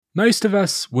Most of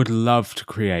us would love to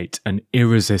create an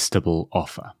irresistible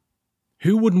offer.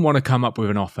 Who wouldn't want to come up with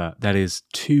an offer that is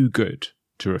too good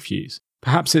to refuse?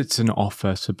 Perhaps it's an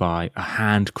offer to buy a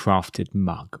handcrafted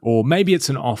mug, or maybe it's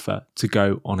an offer to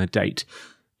go on a date.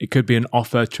 It could be an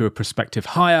offer to a prospective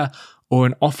hire, or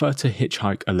an offer to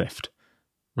hitchhike a lift.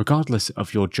 Regardless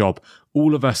of your job,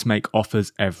 all of us make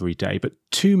offers every day, but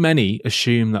too many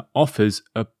assume that offers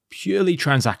are purely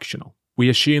transactional. We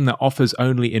assume that offers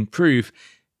only improve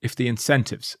if the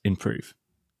incentives improve.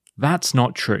 That's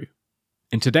not true.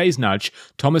 In today's Nudge,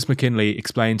 Thomas McKinley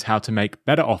explains how to make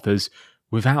better offers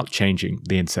without changing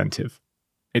the incentive.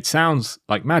 It sounds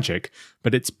like magic,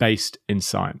 but it's based in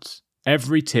science.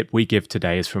 Every tip we give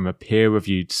today is from a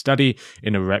peer-reviewed study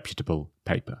in a reputable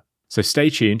paper. So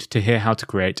stay tuned to hear how to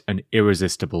create an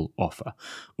irresistible offer.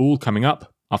 All coming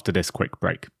up after this quick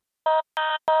break.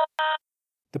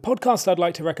 The podcast I'd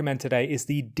like to recommend today is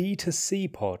the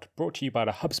D2C Pod, brought to you by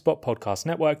the HubSpot Podcast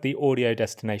Network, the audio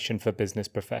destination for business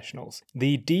professionals.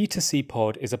 The D2C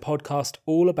Pod is a podcast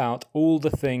all about all the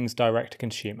things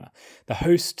direct-to-consumer. The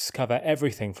hosts cover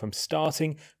everything from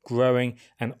starting, growing,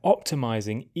 and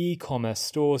optimizing e-commerce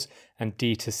stores and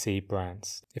D2C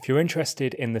brands. If you're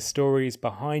interested in the stories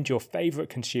behind your favorite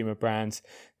consumer brands,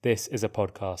 this is a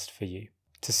podcast for you.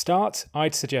 To start,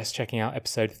 I'd suggest checking out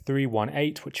episode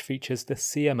 318, which features the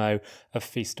CMO of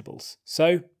Feastables.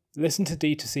 So, listen to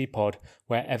D2C Pod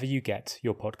wherever you get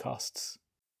your podcasts.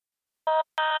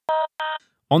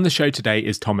 On the show today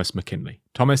is Thomas McKinley.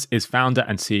 Thomas is founder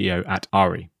and CEO at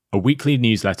Ari, a weekly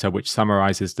newsletter which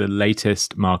summarizes the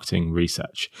latest marketing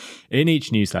research. In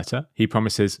each newsletter, he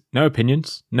promises no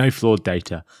opinions, no flawed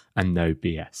data, and no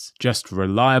BS. Just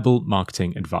reliable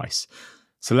marketing advice.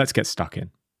 So let's get stuck in.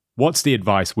 What's the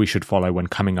advice we should follow when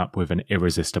coming up with an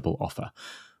irresistible offer?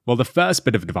 Well, the first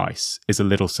bit of advice is a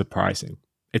little surprising.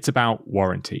 It's about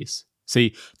warranties.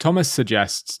 See, Thomas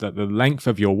suggests that the length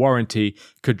of your warranty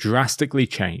could drastically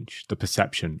change the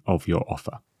perception of your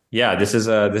offer. Yeah, this is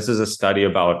a study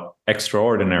about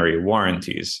extraordinary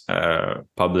warranties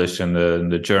published in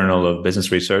the Journal of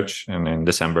Business Research in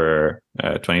December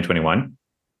 2021.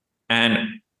 And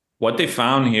what they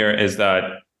found here is that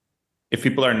if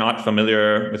people are not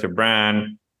familiar with your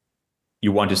brand,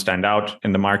 you want to stand out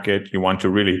in the market, you want to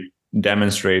really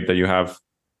demonstrate that you have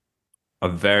a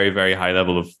very, very high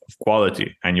level of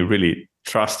quality and you really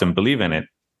trust and believe in it,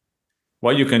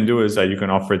 what you can do is that you can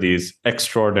offer these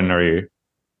extraordinary,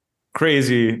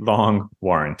 crazy long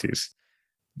warranties.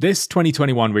 This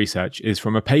 2021 research is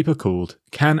from a paper called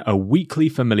 "Can a Weakly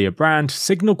Familiar Brand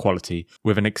Signal Quality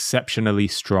with an Exceptionally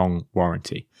Strong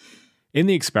Warranty?" In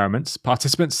the experiments,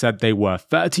 participants said they were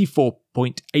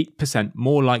 34.8%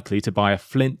 more likely to buy a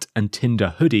Flint and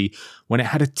Tinder hoodie when it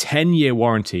had a 10-year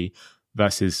warranty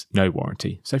versus no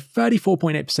warranty. So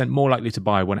 34.8% more likely to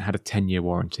buy when it had a 10-year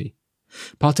warranty.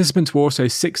 Participants were also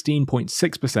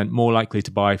 16.6% more likely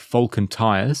to buy Falcon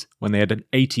tires when they had an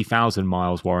 80,000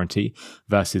 miles warranty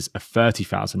versus a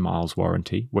 30,000 miles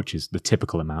warranty, which is the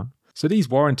typical amount. So these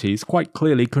warranties quite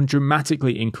clearly can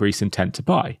dramatically increase intent to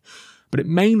buy. But it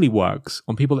mainly works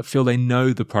on people that feel they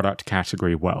know the product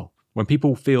category well. When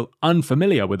people feel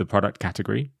unfamiliar with the product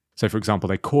category, so for example,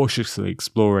 they're cautiously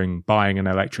exploring buying an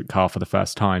electric car for the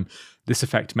first time, this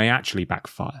effect may actually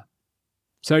backfire.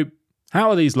 So how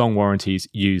are these long warranties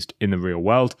used in the real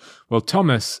world? Well,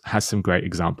 Thomas has some great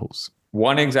examples.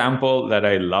 One example that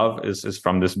I love is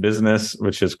from this business,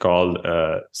 which is called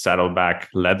Saddleback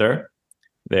Leather.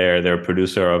 They're a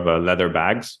producer of leather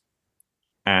bags.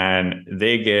 And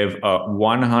they give a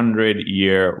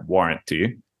 100-year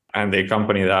warranty. And they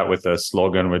accompany that with a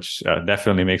slogan, which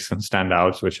definitely makes them stand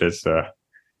out, which is,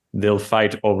 they'll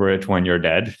fight over it when you're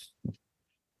dead.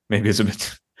 Maybe it's a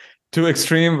bit too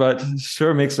extreme, but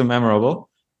sure makes them memorable.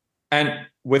 And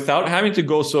without having to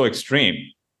go so extreme,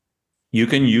 you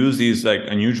can use these like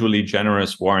unusually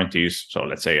generous warranties. So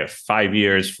let's say 5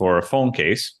 years for a phone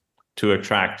case to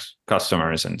attract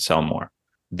customers and sell more.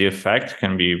 The effect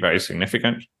can be very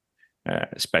significant,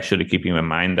 especially keeping in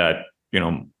mind that,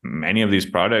 many of these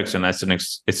products, unless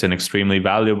it's an extremely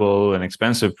valuable and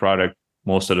expensive product,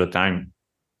 most of the time,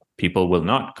 people will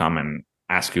not come and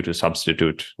ask you to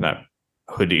substitute that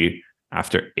hoodie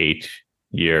after 8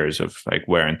 years of like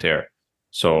wear and tear.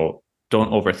 So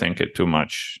don't overthink it too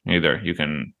much either. You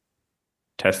can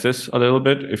test this a little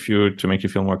bit to make you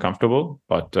feel more comfortable,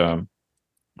 but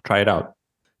try it out.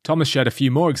 Thomas shared a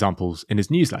few more examples in his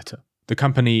newsletter. The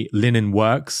company Linen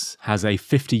Works has a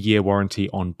 50-year warranty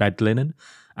on bed linen,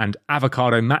 And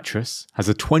Avocado Mattress has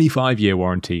a 25-year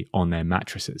warranty on their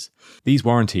mattresses. These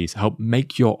warranties help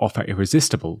make your offer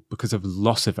irresistible because of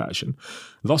loss aversion.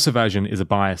 Loss aversion is a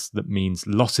bias that means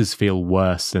losses feel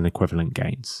worse than equivalent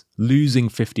gains. Losing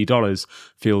 $50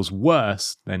 feels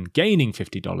worse than gaining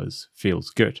 $50 feels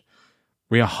good.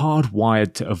 We are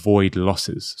hardwired to avoid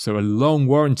losses, so a long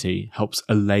warranty helps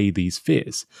allay these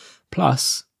fears.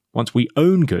 Plus, once we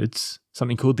own goods,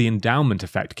 something called the endowment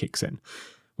effect kicks in.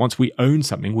 Once we own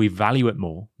something, we value it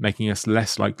more, making us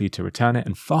less likely to return it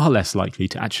and far less likely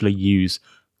to actually use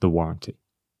the warranty.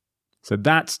 So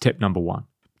that's tip number 1.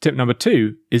 Tip number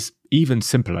 2 is even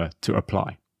simpler to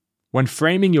apply. When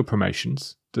framing your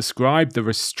promotions, describe the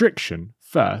restriction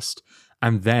first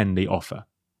and then the offer.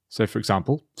 So for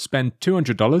example, spend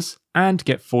 $200 and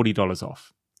get $40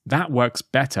 off. That works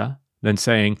better than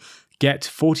saying get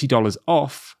 $40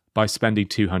 off by spending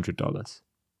 $200.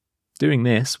 Doing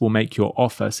this will make your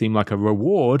offer seem like a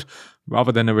reward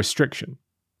rather than a restriction.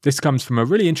 This comes from a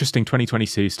really interesting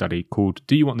 2022 study called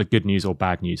Do You Want the Good News or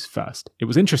Bad News First? It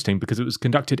was interesting because it was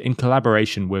conducted in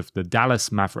collaboration with the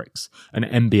Dallas Mavericks, an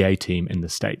NBA team in the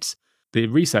States. The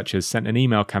researchers sent an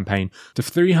email campaign to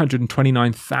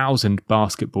 329,000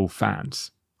 basketball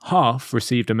fans. Half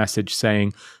received a message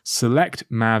saying, select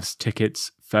Mavs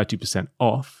tickets 30%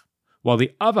 off, while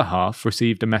the other half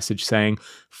received a message saying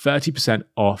 30%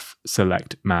 off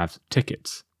select Mavs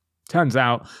tickets. Turns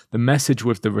out the message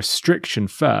with the restriction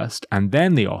first and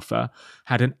then the offer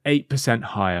had an 8%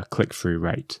 higher click-through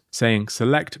rate. Saying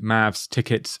select Mavs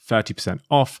tickets 30%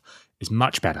 off is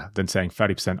much better than saying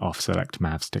 30% off select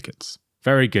Mavs tickets.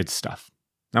 Very good stuff.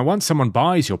 Now, once someone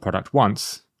buys your product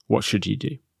once, what should you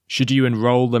do? Should you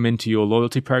enroll them into your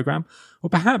loyalty program? Or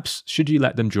perhaps should you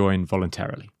let them join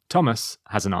voluntarily? Thomas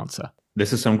has an answer.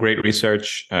 This is some great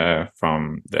research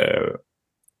from the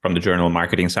journal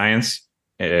Marketing Science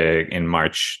in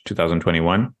March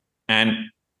 2021. And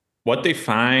what they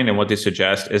find and what they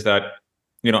suggest is that,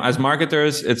 as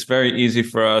marketers, it's very easy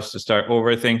for us to start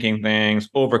overthinking things,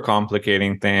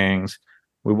 overcomplicating things.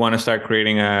 We want to start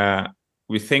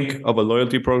we think of a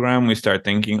loyalty program, we start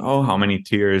thinking, how many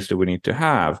tiers do we need to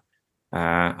have?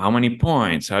 How many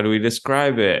points? How do we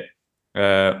describe it?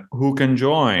 Who can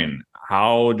join?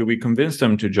 How do we convince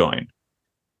them to join?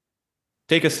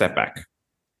 Take a step back.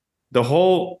 The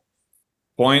whole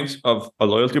point of a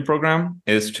loyalty program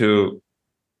is to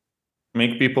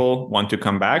make people want to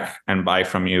come back and buy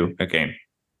from you again.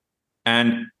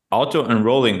 And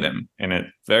auto-enrolling them in a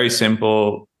very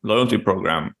simple loyalty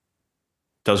program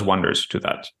does wonders to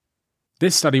that.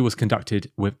 This study was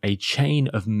conducted with a chain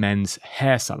of men's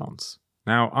hair salons.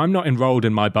 Now, I'm not enrolled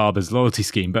in my barber's loyalty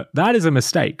scheme, but that is a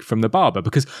mistake from the barber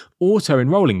because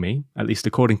auto-enrolling me, at least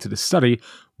according to the study,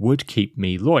 would keep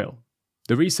me loyal.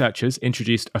 The researchers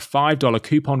introduced a $5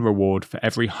 coupon reward for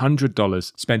every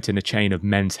 $100 spent in a chain of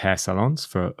men's hair salons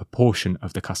for a portion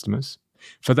of the customers.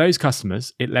 For those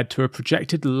customers, it led to a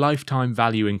projected lifetime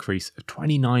value increase of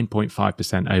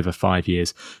 29.5% over 5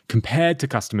 years compared to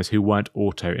customers who weren't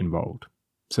auto-enrolled.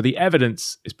 So the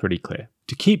evidence is pretty clear.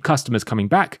 To keep customers coming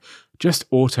back, just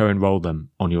auto-enroll them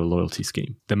on your loyalty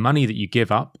scheme. The money that you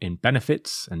give up in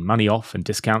benefits and money off and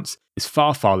discounts is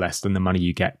far, far less than the money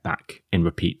you get back in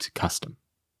repeat custom.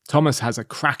 Thomas has a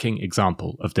cracking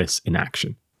example of this in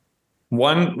action.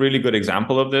 One really good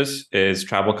example of this is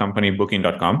travel company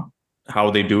Booking.com,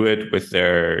 how they do it with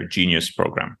their Genius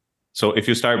program. So if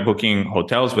you start booking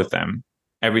hotels with them,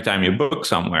 every time you book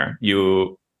somewhere,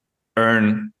 you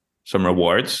earn some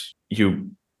rewards.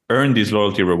 You earn these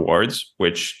loyalty rewards,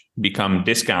 which become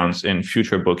discounts in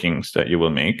future bookings that you will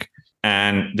make.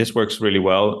 And this works really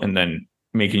well, and then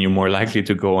making you more likely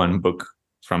to go and book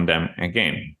from them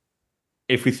again.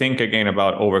 If we think again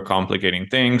about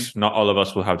overcomplicating things, not all of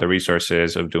us will have the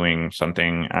resources of doing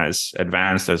something as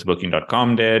advanced as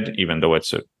Booking.com did, even though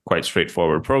it's a quite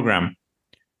straightforward program.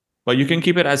 But you can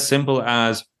keep it as simple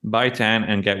as buy 10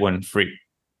 and get one free,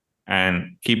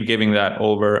 and keep giving that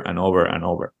over and over and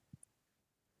over.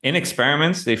 In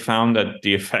experiments, they found that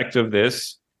the effect of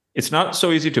this, it's not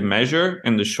so easy to measure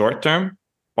in the short term,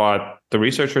 but the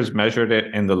researchers measured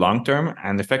it in the long term,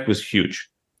 and the effect was huge.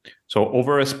 So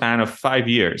over a span of 5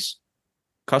 years,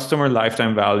 customer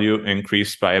lifetime value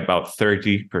increased by about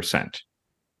 30%.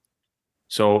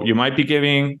 So you might be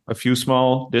giving a few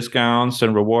small discounts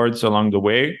and rewards along the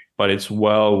way, but it's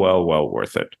well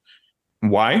worth it.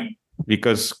 Why?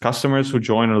 Because customers who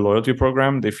join a loyalty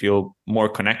program, they feel more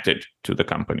connected to the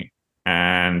company,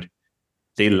 and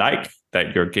they like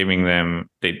that you're giving them,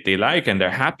 they like and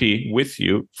they're happy with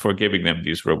you for giving them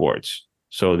these rewards.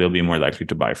 So they'll be more likely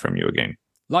to buy from you again.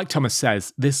 Like Thomas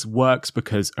says, this works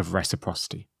because of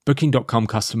reciprocity. Booking.com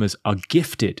customers are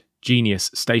gifted Genius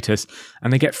status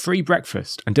and they get free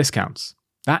breakfast and discounts.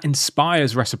 That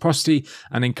inspires reciprocity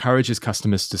and encourages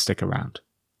customers to stick around.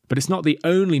 But it's not the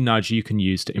only nudge you can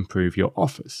use to improve your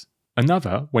offers.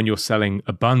 Another, when you're selling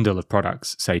a bundle of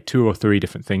products, say 2 or 3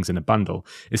 different things in a bundle,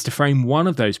 is to frame one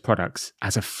of those products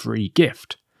as a free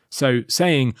gift. So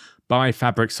saying, buy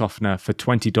fabric softener for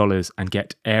 $20 and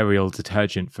get Ariel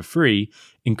detergent for free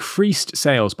increased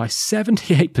sales by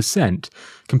 78%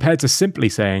 compared to simply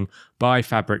saying, buy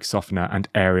fabric softener and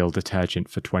Ariel detergent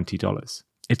for $20.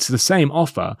 It's the same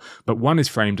offer, but one is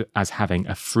framed as having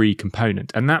a free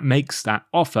component, and that makes that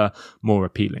offer more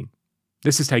appealing.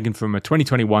 This is taken from a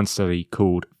 2021 study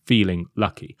called Feeling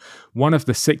Lucky. One of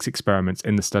the 6 experiments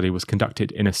in the study was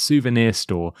conducted in a souvenir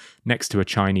store next to a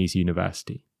Chinese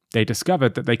university. They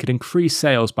discovered that they could increase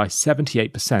sales by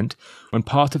 78% when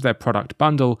part of their product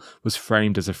bundle was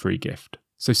framed as a free gift.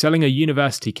 So selling a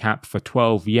university cap for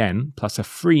 12 yen plus a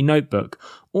free notebook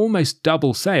almost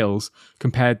double sales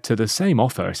compared to the same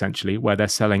offer essentially, where they're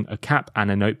selling a cap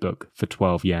and a notebook for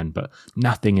 12 yen, but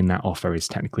nothing in that offer is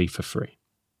technically for free.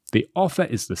 The offer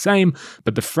is the same,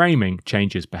 but the framing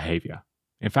changes behavior.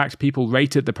 In fact, people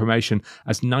rated the promotion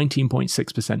as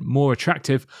 19.6% more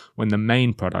attractive when the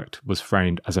main product was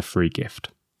framed as a free gift.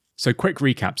 So quick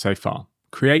recap so far.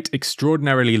 Create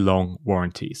extraordinarily long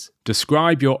warranties.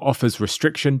 Describe your offer's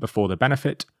restriction before the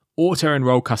benefit.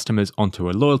 Auto-enroll customers onto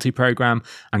a loyalty program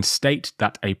and state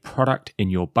that a product in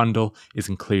your bundle is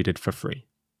included for free.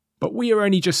 But we are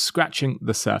only just scratching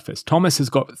the surface. Thomas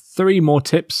has got 3 more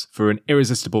tips for an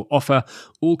irresistible offer,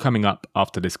 all coming up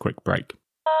after this quick break.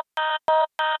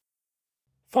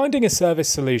 Finding a service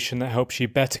solution that helps you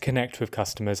better connect with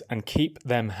customers and keep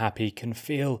them happy can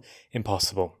feel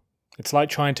impossible. It's like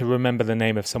trying to remember the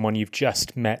name of someone you've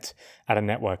just met at a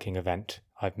networking event.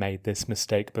 I've made this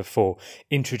mistake before,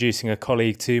 introducing a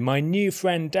colleague to my new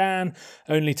friend Dan,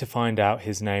 only to find out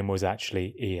his name was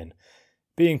actually Ian.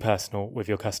 Being personal with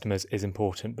your customers is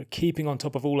important, but keeping on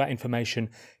top of all that information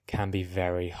can be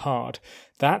very hard.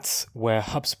 That's where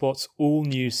HubSpot's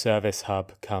all-new Service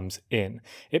Hub comes in.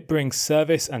 It brings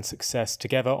service and success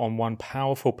together on one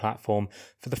powerful platform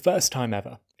for the first time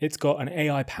ever. It's got an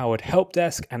AI-powered help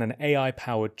desk and an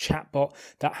AI-powered chatbot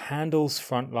that handles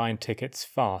frontline tickets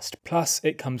fast. Plus,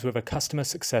 it comes with a customer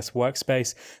success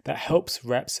workspace that helps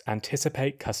reps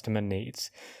anticipate customer needs.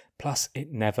 Plus,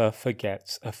 it never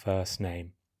forgets a first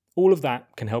name. All of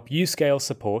that can help you scale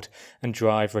support and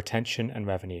drive retention and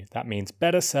revenue. That means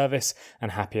better service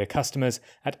and happier customers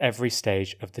at every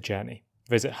stage of the journey.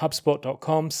 Visit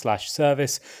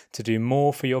hubspot.com/service to do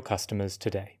more for your customers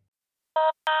today.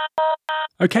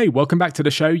 Okay, welcome back to the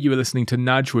show. You are listening to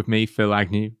Nudge with me, Phil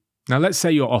Agnew. Now, let's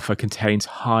say your offer contains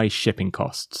high shipping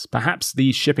costs. Perhaps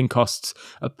these shipping costs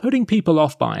are putting people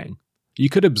off buying. You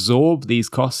could absorb these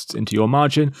costs into your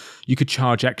margin, you could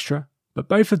charge extra, but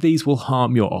both of these will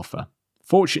harm your offer.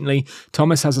 Fortunately,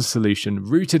 Thomas has a solution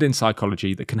rooted in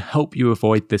psychology that can help you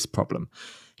avoid this problem.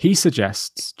 He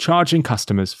suggests charging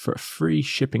customers for a free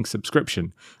shipping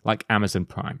subscription like Amazon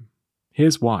Prime.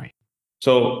 Here's why.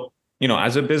 So,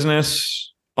 as a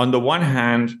business, on the one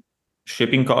hand,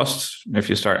 shipping costs, if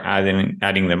you start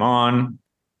adding them on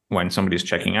when somebody's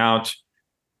checking out,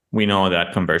 we know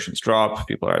that conversions drop,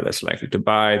 people are less likely to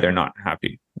buy, they're not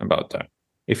happy about that.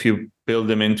 If you build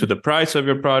them into the price of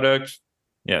your product,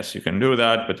 yes, you can do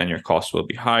that, but then your costs will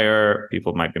be higher.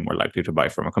 People might be more likely to buy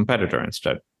from a competitor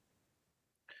instead.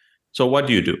 So what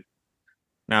do you do?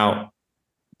 Now,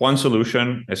 one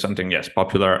solution is something, yes,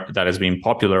 popular, that has been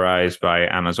popularized by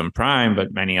Amazon Prime,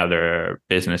 but many other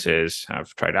businesses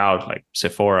have tried out, like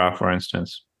Sephora, for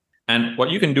instance. And what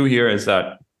you can do here is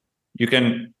that you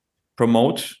can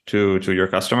promote to your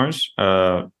customers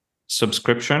a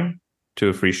subscription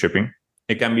to free shipping.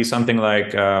 It can be something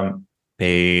like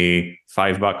pay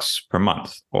 $5 per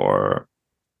month or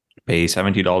pay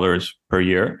 $70 per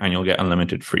year and you'll get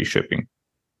unlimited free shipping.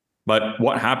 But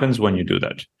what happens when you do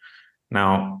that?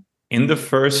 Now, in the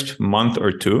first month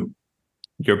or 2,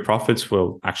 your profits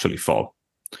will actually fall.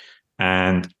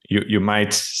 And you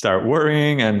might start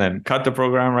worrying and then cut the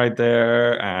program right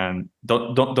there. And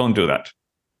don't do that.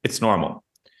 It's normal.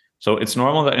 So it's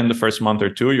normal that in the first month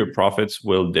or 2, your profits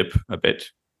will dip a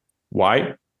bit.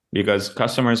 Why? Because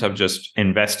customers have just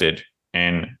invested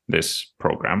in this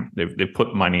program. They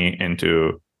put money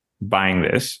into buying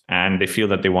this and they feel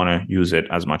that they want to use it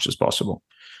as much as possible.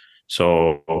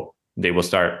 So they will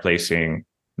start placing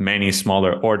many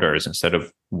smaller orders instead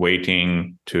of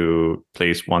waiting to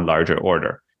place one larger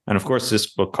order. And of course,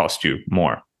 this will cost you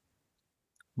more.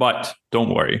 But don't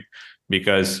worry,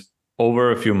 because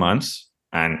over a few months,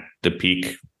 and the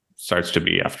peak starts to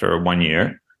be after 1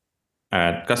 year,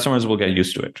 customers will get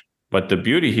used to it. But the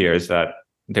beauty here is that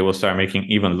they will start making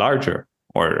even larger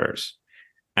orders.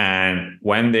 And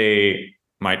when they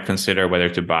might consider whether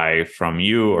to buy from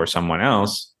you or someone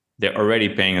else, they're already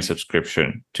paying a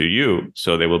subscription to you.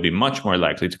 So they will be much more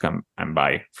likely to come and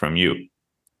buy from you.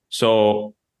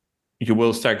 So you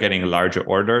will start getting larger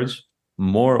orders,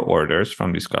 more orders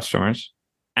from these customers.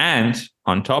 And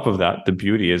on top of that, the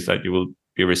beauty is that you will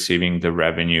be receiving the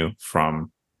revenue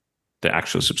from the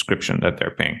actual subscription that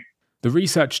they're paying. The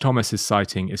research Thomas is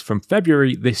citing is from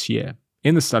February this year.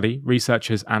 In the study,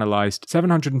 researchers analysed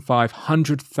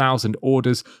 705,000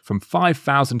 orders from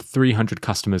 5,300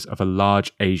 customers of a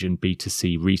large Asian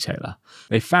B2C retailer.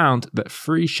 They found that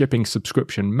free shipping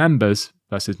subscription members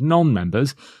versus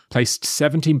non-members placed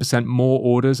 17% more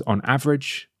orders on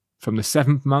average. From the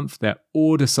 7th month, their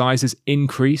order sizes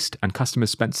increased and customers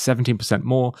spent 17%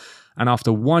 more. And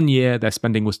after 1 year, their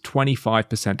spending was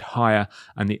 25% higher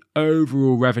and the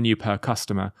overall revenue per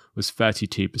customer was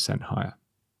 32% higher.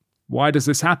 Why does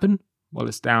this happen? Well,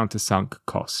 it's down to sunk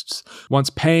costs. Once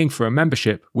paying for a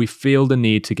membership, we feel the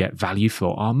need to get value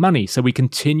for our money, so we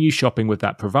continue shopping with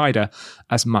that provider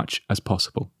as much as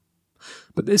possible.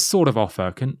 But this sort of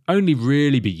offer can only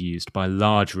really be used by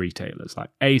large retailers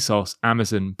like ASOS,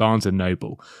 Amazon, Barnes &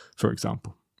 Noble, for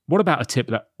example. What about a tip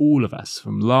that all of us,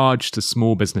 from large to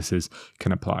small businesses,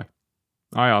 can apply?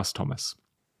 I asked Thomas.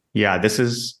 Yeah, this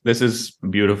is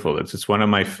beautiful. It's one of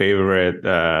my favorite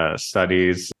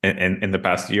studies in the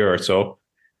past year or so.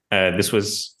 This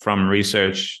was from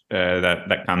research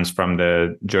that comes from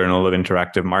the Journal of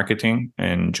Interactive Marketing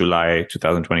in July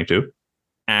 2022.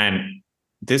 And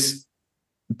this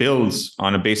builds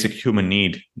on a basic human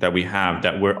need that we have,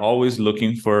 that we're always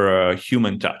looking for a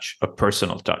human touch, a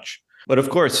personal touch. But of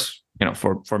course,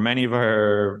 for many of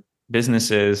our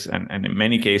businesses and in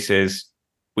many cases,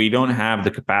 we don't have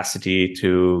the capacity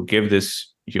to give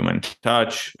this human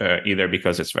touch, either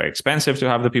because it's very expensive to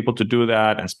have the people to do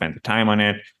that and spend the time on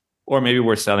it, or maybe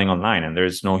we're selling online and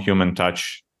there's no human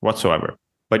touch whatsoever.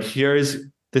 But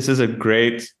this is a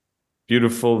great,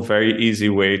 beautiful, very easy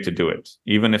way to do it,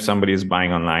 even if somebody is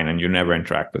buying online and you never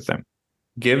interact with them.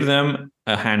 Give them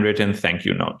a handwritten thank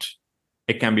you note.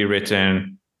 It can be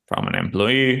written from an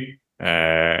employee,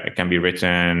 it can be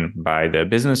written by the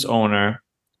business owner,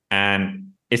 and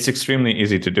it's extremely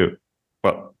easy to do.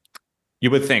 Well,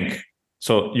 you would think,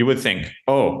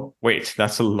 oh, wait,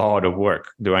 that's a lot of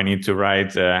work. Do I need to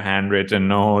write a handwritten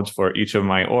note for each of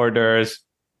my orders?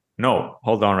 No,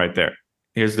 hold on right there.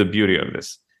 Here's the beauty of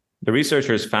this. The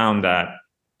researchers found that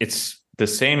it's the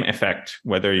same effect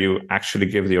whether you actually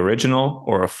give the original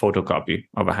or a photocopy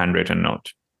of a handwritten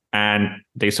note. And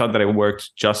they saw that it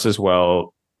worked just as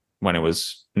well when it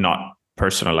was not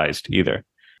personalized either.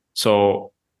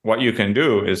 So what you can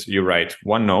do is you write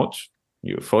one note,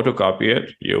 you photocopy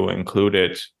it, you include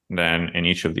it then in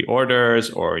each of the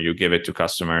orders, or you give it to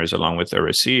customers along with a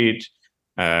receipt,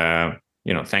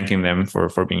 thanking them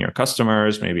for being your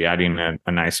customers, maybe adding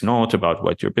a nice note about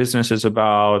what your business is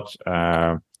about,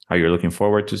 how you're looking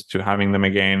forward to having them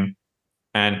again.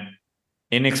 And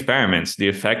in experiments, the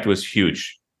effect was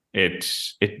huge.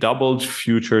 It doubled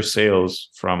future sales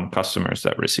from customers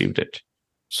that received it.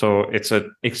 So it's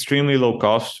an extremely low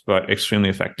cost, but extremely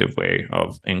effective way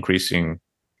of increasing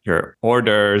your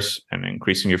orders and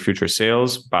increasing your future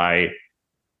sales by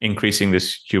increasing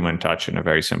this human touch in a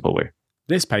very simple way.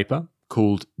 This paper,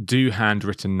 called Do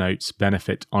Handwritten Notes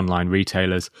Benefit Online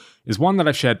Retailers, is one that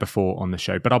I've shared before on the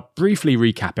show, but I'll briefly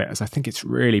recap it as I think it's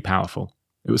really powerful.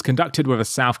 It was conducted with a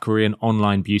South Korean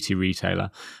online beauty retailer,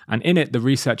 and in it, the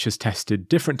researchers tested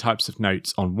different types of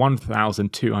notes on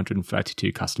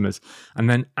 1,232 customers and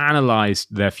then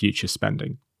analysed their future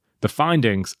spending. The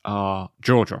findings are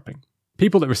jaw-dropping.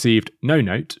 People that received no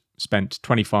note spent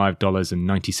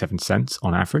 $25.97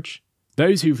 on average.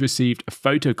 Those who received a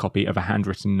photocopy of a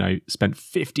handwritten note spent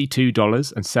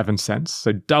 $52.07,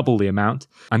 so double the amount.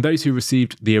 And those who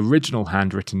received the original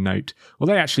handwritten note, well,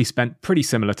 they actually spent pretty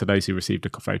similar to those who received a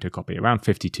photocopy, around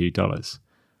 $52.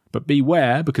 But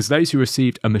beware, because those who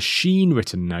received a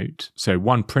machine-written note, so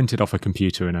one printed off a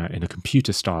computer in a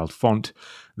computer-styled font,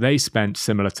 they spent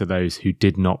similar to those who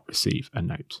did not receive a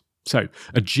note. So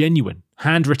a genuine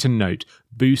handwritten note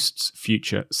boosts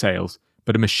future sales,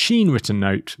 but a machine-written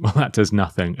note, well, that does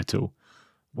nothing at all.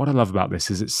 What I love about this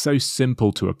is it's so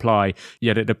simple to apply,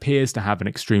 yet it appears to have an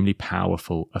extremely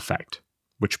powerful effect.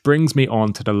 Which brings me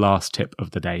on to the last tip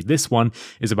of the day. This one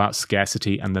is about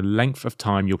scarcity and the length of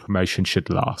time your promotion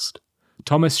should last.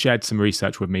 Thomas shared some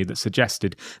research with me that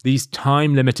suggested these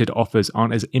time-limited offers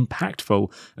aren't as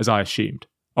impactful as I assumed.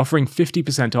 Offering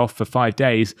 50% off for 5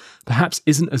 days perhaps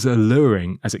isn't as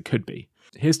alluring as it could be.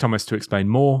 Here's Thomas to explain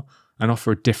more and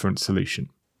offer a different solution.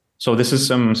 So this is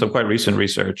some quite recent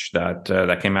research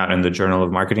that came out in the Journal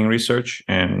of Marketing Research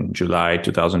in July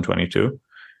 2022.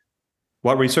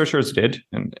 What researchers did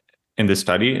in this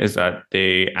study is that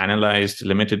they analyzed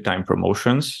limited time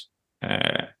promotions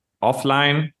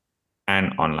offline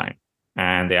and online.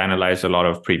 And they analyzed a lot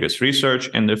of previous research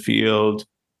in the field.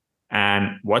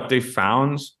 And what they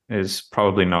found is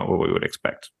probably not what we would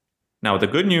expect. Now, the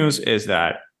good news is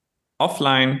that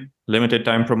offline limited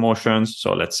time promotions,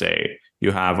 so let's say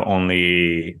you have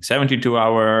only 72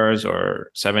 hours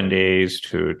or 7 days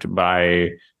to buy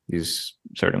these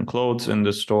certain clothes in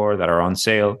the store that are on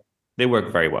sale, they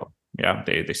work very well. Yeah,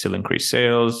 they still increase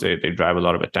sales, they drive a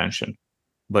lot of attention.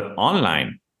 But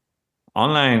online,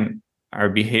 our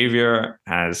behavior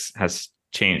has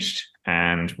changed.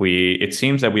 And it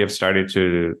seems that we have started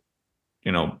to,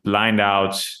 blind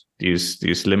out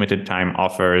these limited time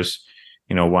offers,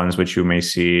 ones which you may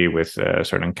see with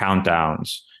certain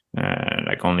countdowns,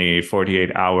 like only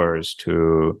 48 hours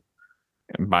to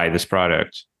buy this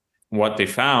product. What they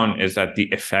found is that the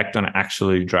effect on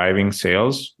actually driving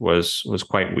sales was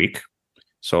quite weak.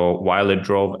 So while it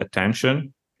drove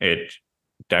attention, it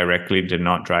directly did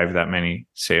not drive that many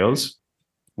sales.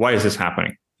 Why is this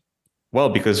happening? Well,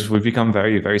 because we've become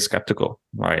very, very skeptical,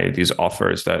 right? These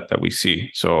offers that we see.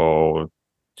 So,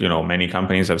 many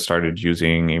companies have started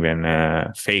using even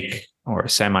fake or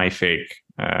semi-fake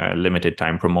limited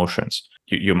time promotions.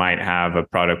 You might have a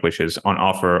product which is on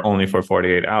offer only for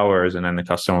 48 hours, and then the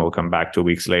customer will come back 2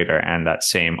 weeks later, and that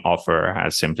same offer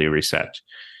has simply reset.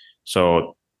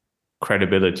 So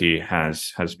credibility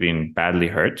has been badly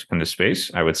hurt in the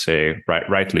space, I would say,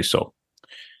 rightly so.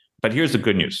 But here's the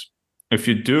good news. If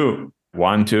you do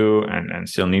want to and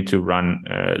still need to run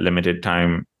limited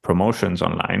time promotions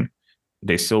online,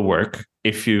 they still work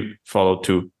if you follow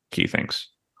two key things.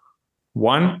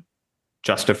 One,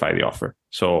 justify the offer.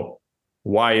 So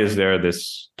why is there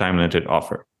this time limited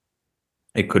offer?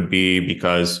 It could be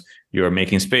because you're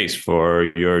making space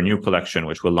for your new collection,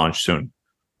 which will launch soon.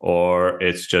 Or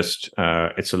it's just,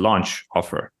 it's a launch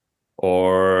offer.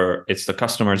 Or it's the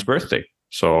customer's birthday.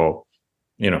 So,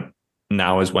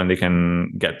 now is when they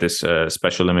can get this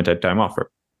special limited time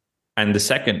offer. And the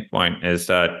second point is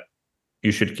that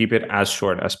you should keep it as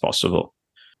short as possible.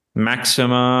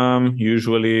 Maximum,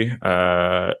 usually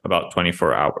about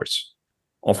 24 hours.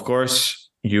 Of course,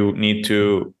 you need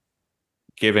to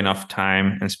give enough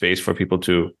time and space for people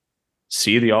to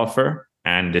see the offer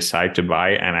and decide to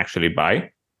buy and actually buy,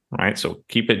 right? So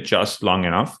keep it just long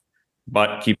enough,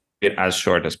 but keep it as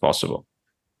short as possible.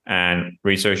 And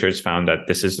researchers found that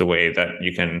this is the way that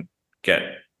you can get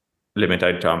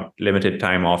limited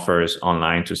time offers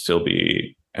online to still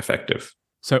be effective.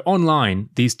 So online,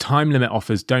 these time limit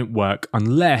offers don't work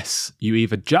unless you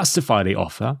either justify the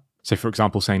offer. So for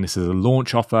example, saying this is a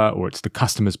launch offer, or it's the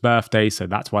customer's birthday, so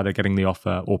that's why they're getting the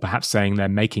offer, or perhaps saying they're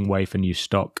making way for new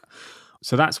stock.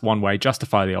 So that's one way,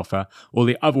 justify the offer. Or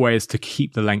the other way is to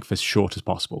keep the length as short as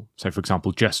possible. So for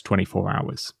example, just 24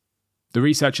 hours. The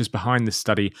researchers behind this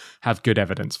study have good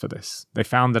evidence for this. They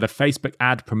found that a Facebook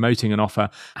ad promoting an offer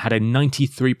had a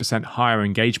 93% higher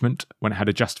engagement when it had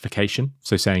a justification,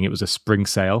 so saying it was a spring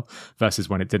sale, versus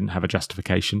when it didn't have a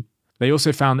justification. They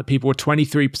also found that people were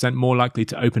 23% more likely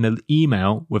to open an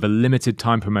email with a limited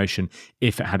time promotion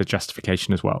if it had a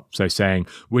justification as well. So saying,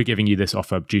 we're giving you this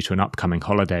offer due to an upcoming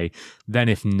holiday, than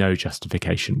if no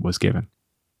justification was given.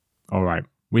 All right.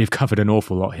 We've covered an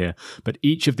awful lot here, but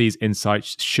each of these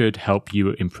insights should help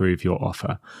you improve your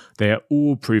offer. They are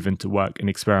all proven to work in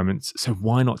experiments, so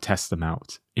why not test them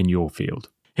out in your field?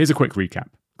 Here's a quick recap.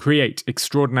 Create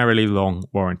extraordinarily long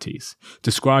warranties.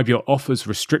 Describe your offer's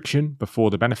restriction before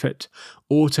the benefit.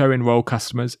 Auto-enroll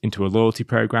customers into a loyalty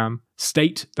program.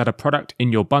 State that a product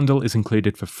in your bundle is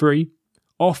included for free.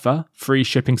 Offer free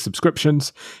shipping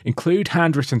subscriptions, include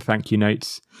handwritten thank you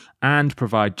notes, and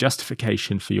provide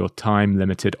justification for your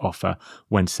time-limited offer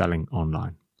when selling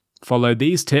online. Follow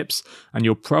these tips and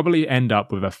you'll probably end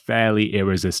up with a fairly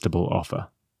irresistible offer.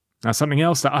 Now, something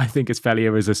else that I think is fairly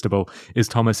irresistible is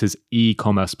Thomas's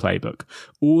e-commerce playbook.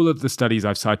 All of the studies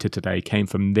I've cited today came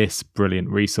from this brilliant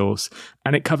resource,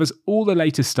 and it covers all the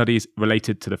latest studies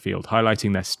related to the field,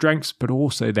 highlighting their strengths but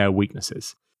also their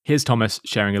weaknesses. Here's Thomas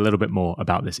sharing a little bit more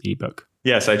about this ebook.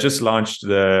 Yes, I just launched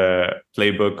the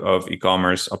playbook of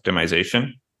e-commerce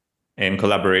optimization in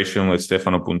collaboration with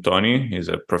Stefano Puntoni. He's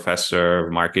a professor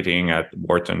of marketing at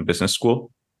Wharton Business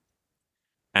School.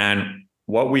 And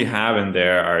what we have in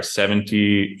there are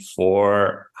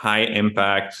 74 high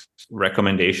impact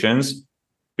recommendations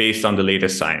based on the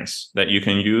latest science that you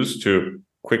can use to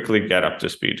quickly get up to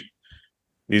speed.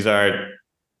 These are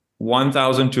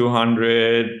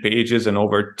 1,200 pages and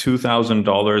over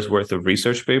 $2,000 worth of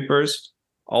research papers,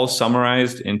 all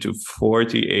summarized into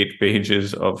 48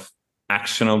 pages of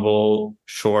actionable,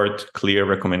 short, clear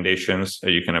recommendations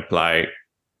that you can apply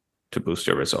to boost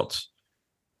your results.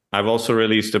 I've also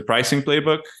released a pricing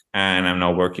playbook, and I'm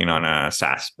now working on a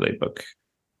SaaS playbook.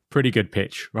 Pretty good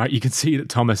pitch, right? You can see that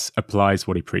Thomas applies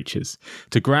what he preaches.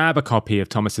 To grab a copy of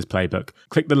Thomas's playbook,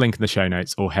 click the link in the show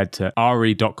notes or head to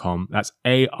ari.com. That's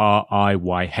ARIYH.com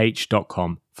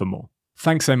for more.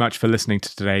 Thanks so much for listening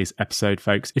to today's episode,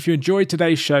 folks. If you enjoyed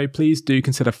today's show, please do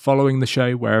consider following the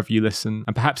show wherever you listen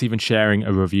and perhaps even sharing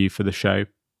a review for the show.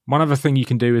 One other thing you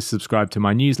can do is subscribe to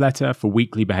my newsletter for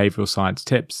weekly behavioral science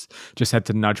tips. Just head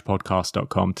to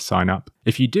nudgepodcast.com to sign up.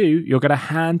 If you do, you'll get a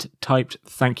hand-typed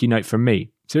thank you note from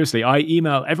me. Seriously, I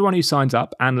email everyone who signs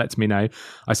up and lets me know.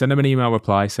 I send them an email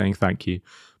reply saying thank you.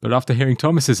 But after hearing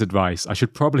Thomas's advice, I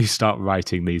should probably start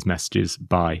writing these messages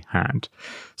by hand.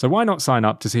 So why not sign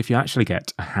up to see if you actually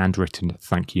get a handwritten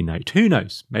thank you note? Who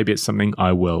knows? Maybe it's something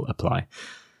I will apply.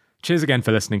 Cheers again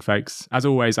for listening, folks. As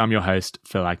always, I'm your host,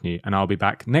 Phil Agnew, and I'll be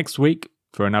back next week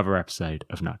for another episode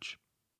of Nudge.